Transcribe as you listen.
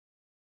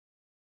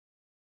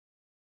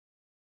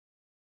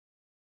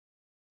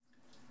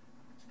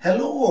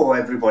Hello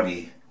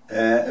everybody.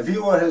 A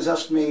viewer has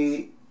asked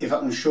me if I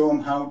can show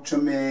him how to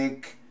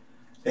make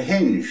a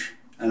hinge,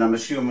 and I'm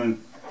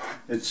assuming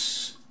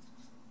it's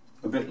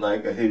a bit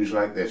like a hinge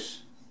like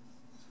this.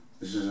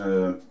 This is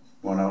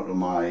one out of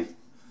my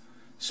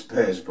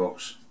spares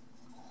box.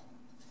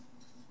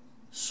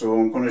 So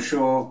I'm going to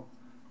show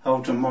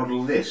how to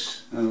model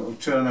this, and it'll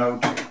turn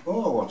out,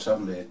 oh, what's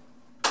happened here?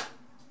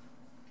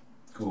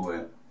 Go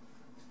away.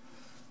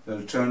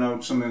 It'll turn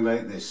out something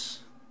like this.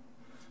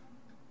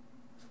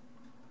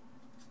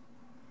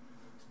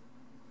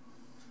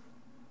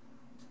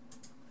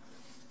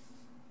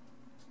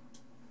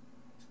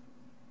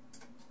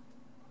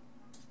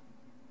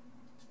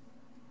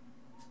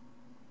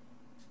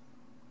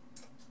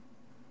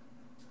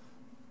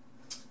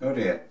 Oh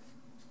dear.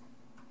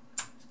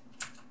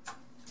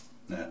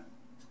 No.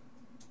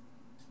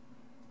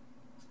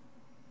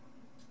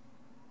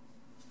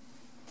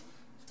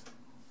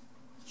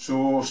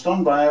 So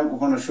stand by, we're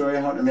going to show you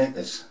how to make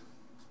this.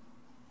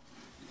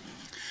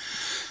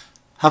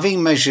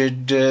 Having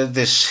measured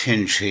this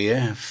hinge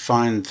here,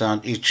 find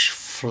that each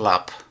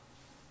flap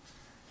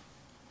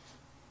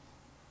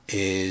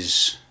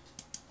is,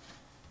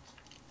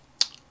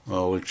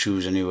 well, we'll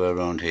choose anywhere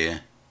around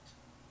here.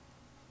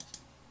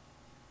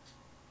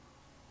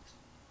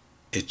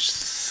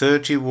 It's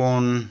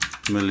 31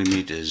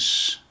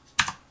 millimeters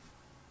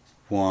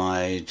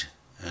wide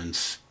and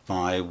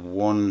by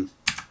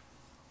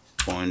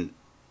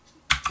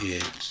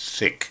 1.8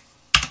 thick.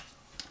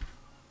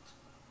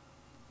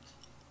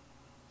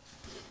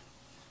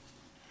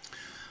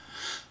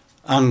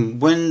 And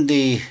when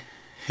the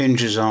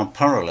hinges are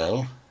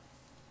parallel,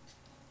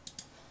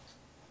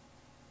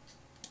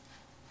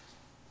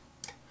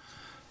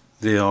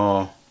 they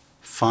are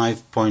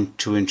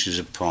 5.2 inches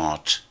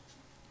apart.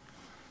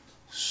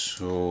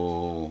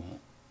 So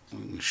we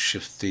can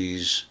shift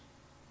these,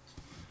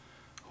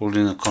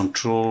 holding the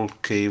control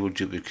key will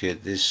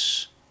duplicate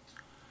this.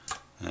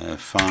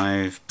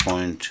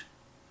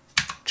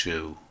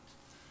 5.2.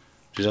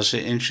 Did I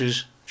say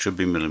inches? Should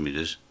be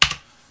millimeters.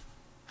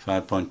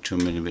 5.2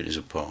 millimeters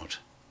apart.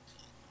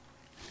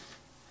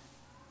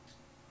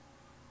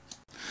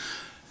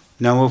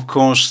 Now, of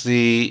course,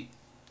 the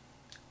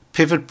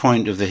pivot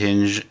point of the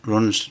hinge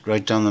runs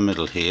right down the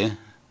middle here.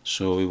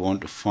 So we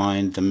want to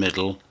find the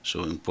middle,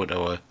 so we can put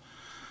our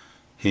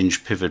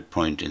hinge pivot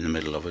point in the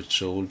middle of it.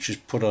 So we'll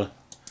just put a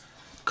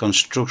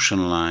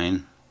construction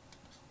line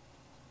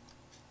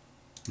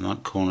from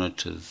that corner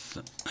to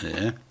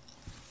there,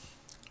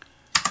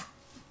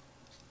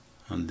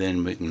 and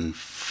then we can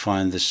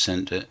find the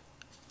center,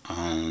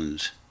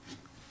 and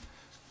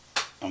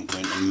I'm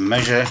going to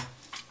measure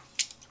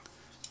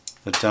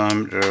the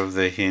diameter of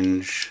the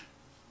hinge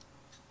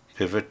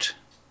pivot.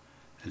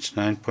 It's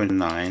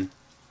 9.9.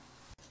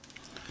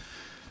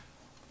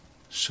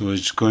 So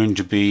it's going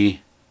to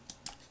be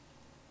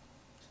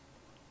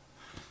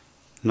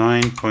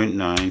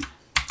 9.9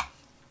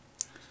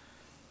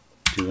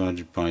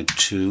 divided by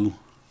 2,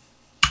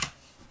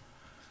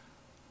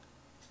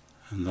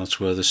 and that's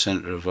where the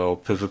center of our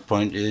pivot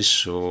point is.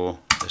 So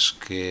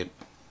escape,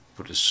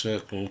 put a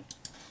circle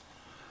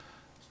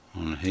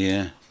on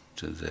here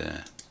to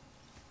there.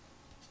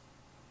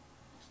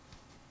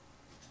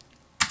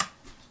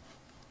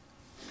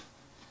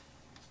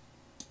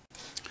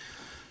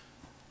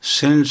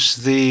 Since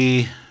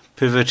the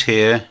pivot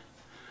here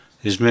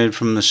is made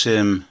from the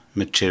same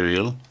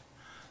material,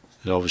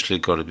 it's obviously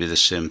got to be the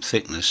same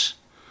thickness.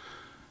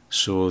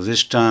 So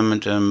this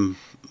diameter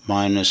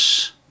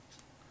minus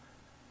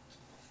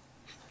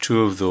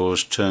 2 of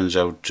those turns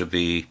out to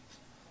be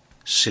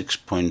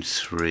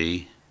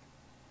 6.3.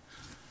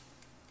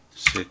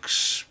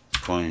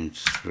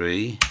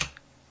 6.3.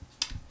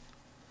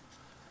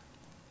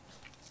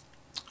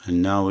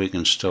 And now we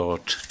can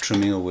start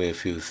trimming away a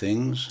few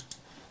things.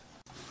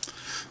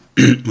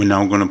 We're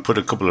now going to put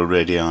a couple of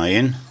radii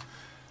in,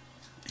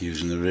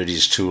 using the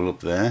radius tool up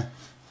there.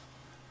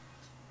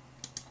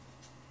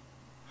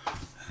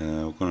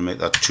 We're going to make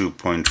that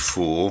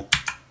 2.4,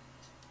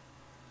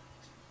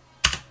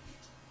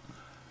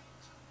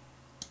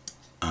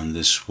 and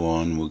this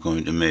one we're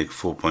going to make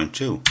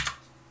 4.2.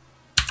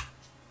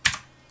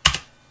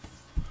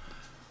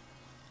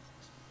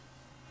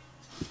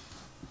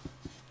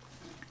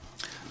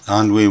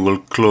 And we will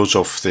close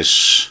off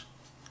this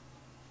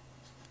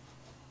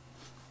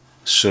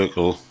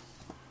circle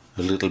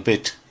a little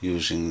bit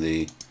using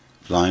the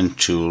line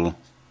tool.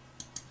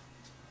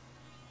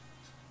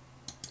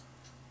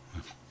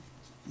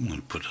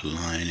 We'll put a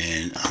line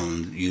in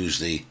and use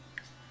the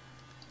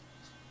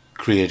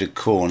create a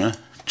corner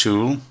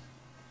tool.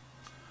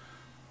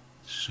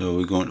 So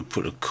we're going to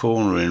put a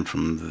corner in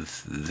from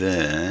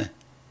there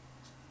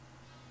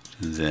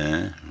to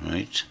there,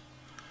 right,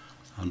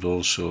 and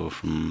also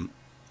from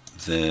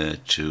there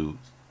to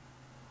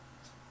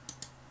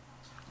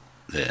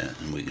there,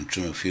 and we can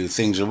trim a few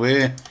things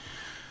away.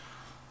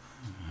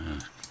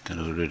 Get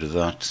rid of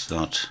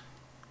that,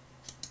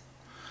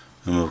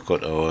 and we've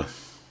got our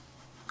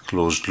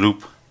closed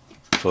loop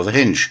for the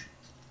hinge.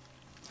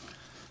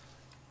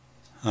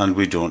 And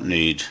we don't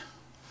need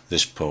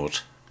this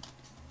part.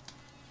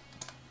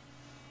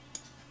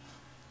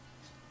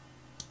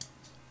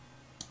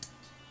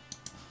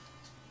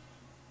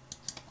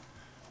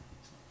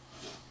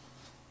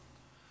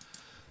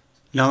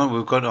 Now that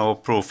we've got our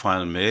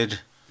profile made,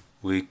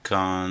 we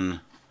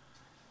can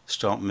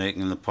start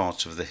making the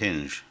parts of the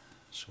hinge.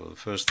 So the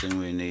first thing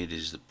we need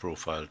is the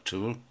profile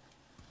tool.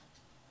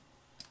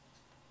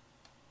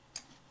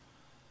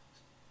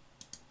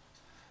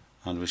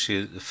 And we see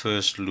that the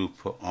first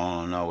loop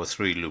on our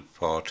 3 loop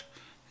part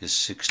is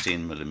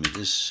 16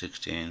 millimeters.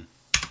 16.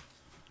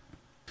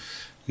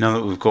 Now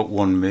that we've got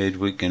one made,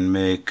 we can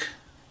make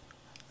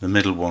the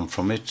middle one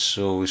from it.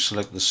 So we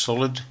select the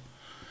solid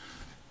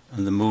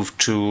and the move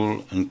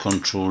tool and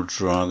control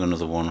drag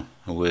another one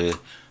away.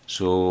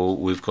 So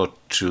we've got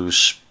to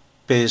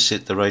space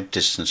it the right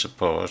distance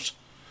apart.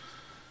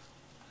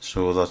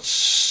 So that's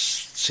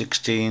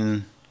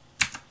 16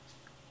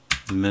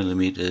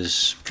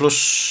 millimeters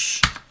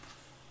plus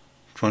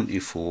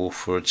 24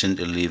 for its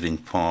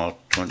interleaving part.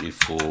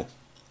 24.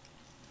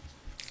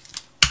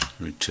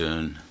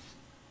 Return.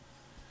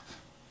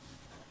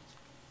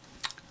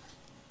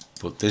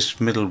 But this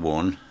middle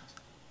one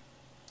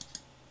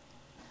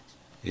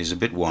is a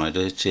bit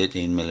wider, it's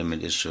 18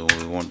 millimeters, so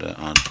we want to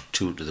add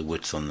 2 to the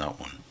width on that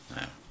one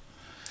now.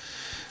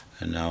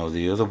 And now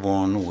the other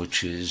one,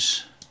 which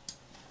is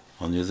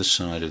on the other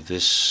side of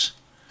this,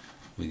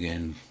 we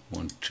again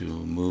want to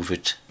move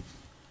it,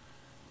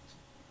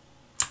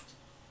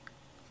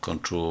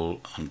 control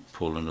and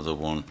pull another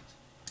one.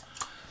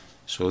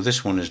 So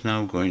this one is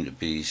now going to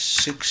be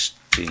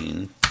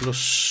 16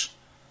 plus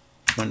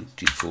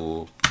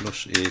 24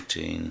 plus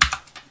 18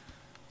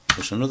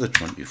 plus another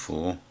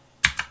 24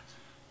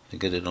 to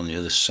get it on the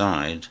other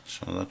side,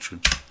 so that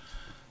should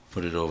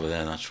put it over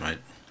there. That's right.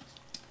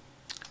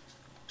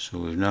 So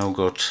we've now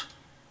got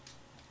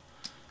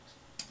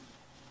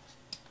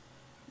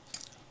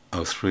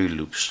our 3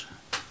 loops.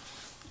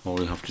 All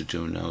we have to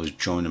do now is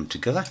join them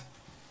together.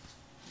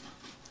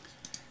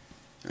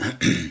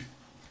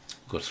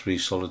 Got 3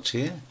 solids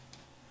here,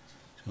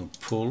 so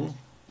pull.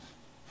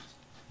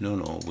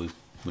 No,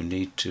 we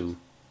need to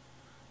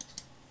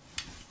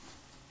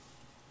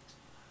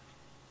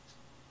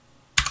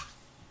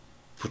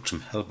put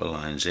some helper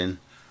lines in.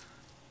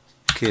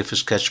 K for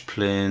sketch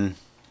plane,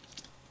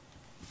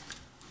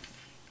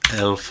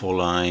 L for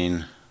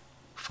line,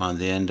 find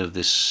the end of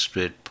this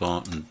straight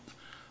part and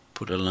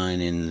put a line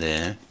in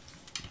there.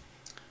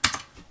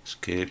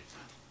 Escape,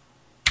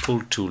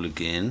 pull tool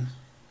again.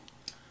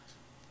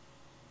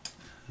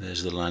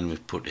 There's the line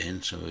we've put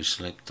in, so we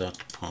select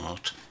that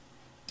part.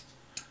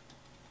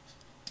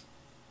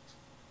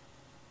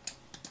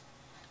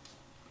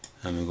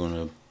 And we're going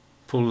to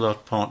pull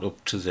that part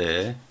up to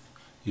there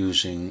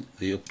using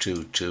the up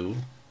to tool.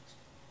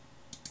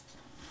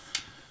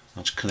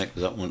 Let's connect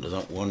that one to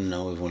that one.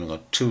 Now we've only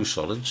got 2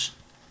 solids,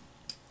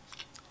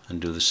 and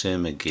do the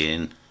same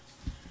again.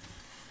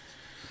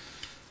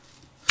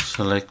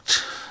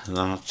 Select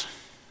that,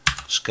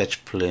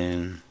 sketch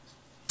plane,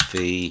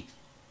 V,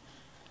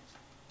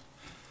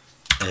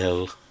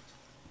 L,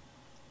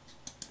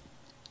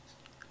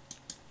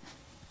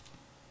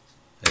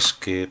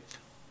 escape,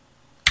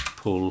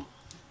 pull,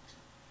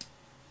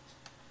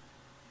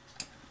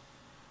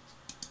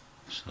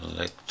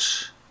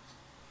 select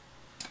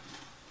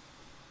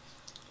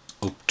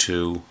up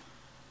to,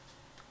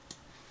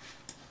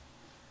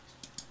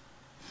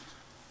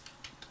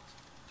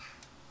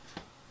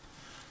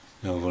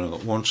 now we've only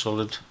got 1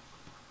 solid,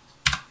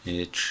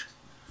 H,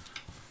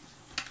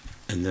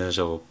 and there's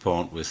our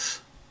part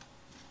with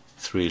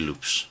 3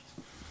 loops.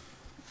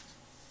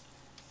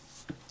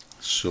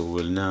 So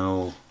we'll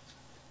now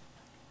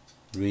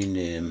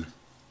rename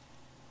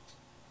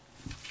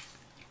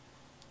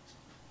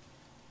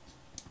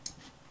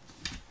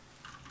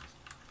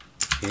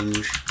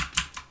hinge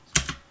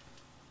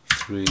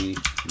 3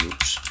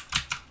 loops,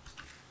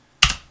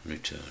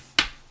 return.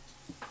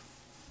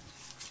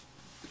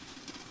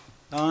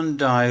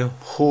 And I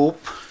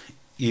hope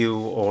you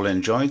all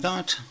enjoyed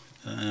that.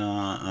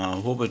 I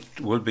hope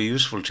it will be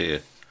useful to you.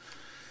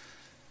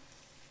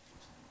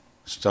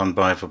 Stand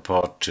by for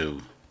part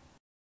 2.